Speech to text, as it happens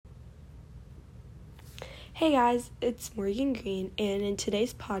Hey guys, it's Morgan Green, and in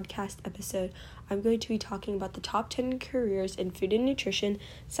today's podcast episode, I'm going to be talking about the top 10 careers in food and nutrition,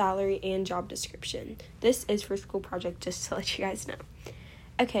 salary, and job description. This is for school project, just to let you guys know.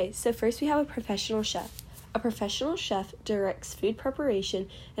 Okay, so first we have a professional chef. A professional chef directs food preparation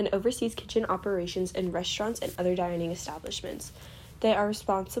and oversees kitchen operations in restaurants and other dining establishments. They are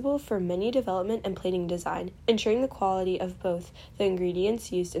responsible for menu development and plating design, ensuring the quality of both the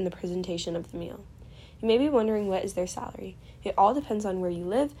ingredients used in the presentation of the meal. You may be wondering, what is their salary? It all depends on where you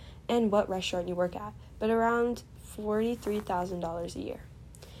live and what restaurant you work at, but around $43,000 a year.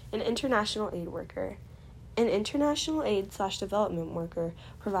 An international aid worker. An international aid/development worker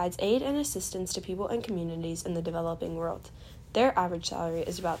provides aid and assistance to people and communities in the developing world. Their average salary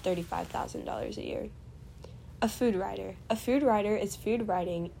is about $35,000 a year. A food writer. A food writer is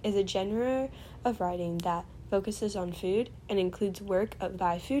a genre of writing that focuses on food and includes work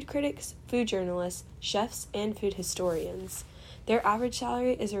by food critics, food journalists, chefs, and food historians. Their average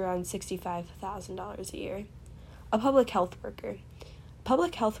salary is around $65,000 a year. A public health worker.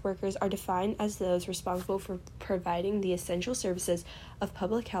 Public health workers are defined as those responsible for providing the essential services of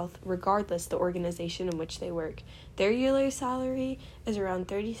public health regardless the organization in which they work. Their yearly salary is around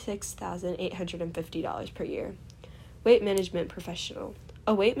 $36,850 per year. Weight management professional.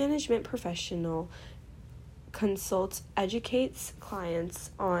 A weight management professional consults, educates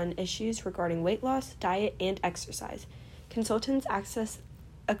clients on issues regarding weight loss, diet, and exercise. Consultants access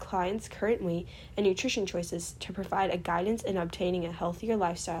a client's current weight and nutrition choices to provide a guidance in obtaining a healthier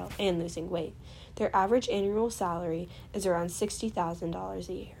lifestyle and losing weight. Their average annual salary is around $60,000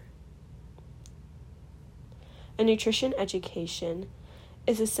 a year. A nutrition education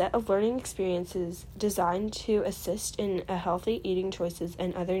is a set of learning experiences designed to assist in a healthy eating choices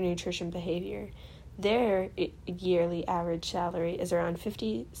and other nutrition behavior. Their yearly average salary is around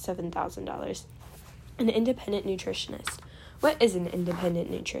 $57,000. An independent nutritionist. What is an independent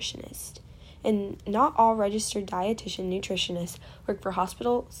nutritionist? And not all registered dietitian nutritionists work for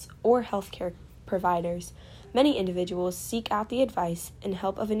hospitals or healthcare providers. Many individuals seek out the advice and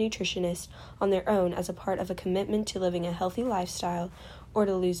help of a nutritionist on their own as a part of a commitment to living a healthy lifestyle or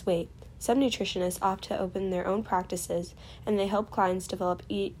to lose weight. Some nutritionists opt to open their own practices, and they help clients develop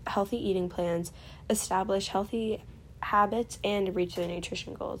healthy eating plans, establish healthy habits, and reach their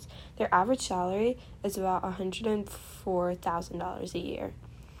nutrition goals. Their average salary is about $104,000 a year.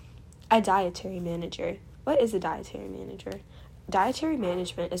 A dietary manager. What is a dietary manager? Dietary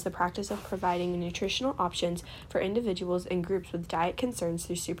management is the practice of providing nutritional options for individuals and groups with diet concerns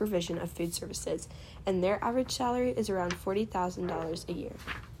through supervision of food services, and their average salary is around $40,000 a year.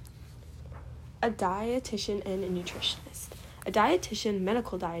 A dietitian and a nutritionist. A dietitian,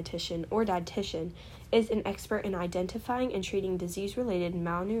 medical dietitian, or dietitian is an expert in identifying and treating disease-related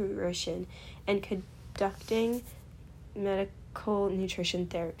malnutrition and conducting medical nutrition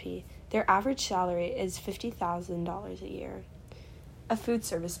therapy. Their average salary is $50,000 a year. A food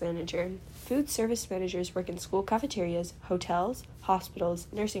service manager. Food service managers work in school cafeterias, hotels, hospitals,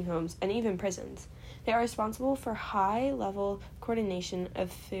 nursing homes, and even prisons. They are responsible for high-level coordination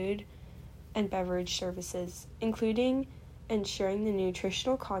of food and beverage services, including ensuring the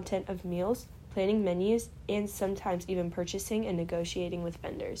nutritional content of meals, planning menus, and sometimes even purchasing and negotiating with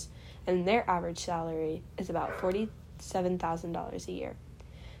vendors. And their average salary is about $47,000 a year.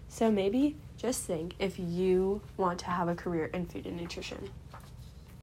 So maybe just think if you want to have a career in food and nutrition.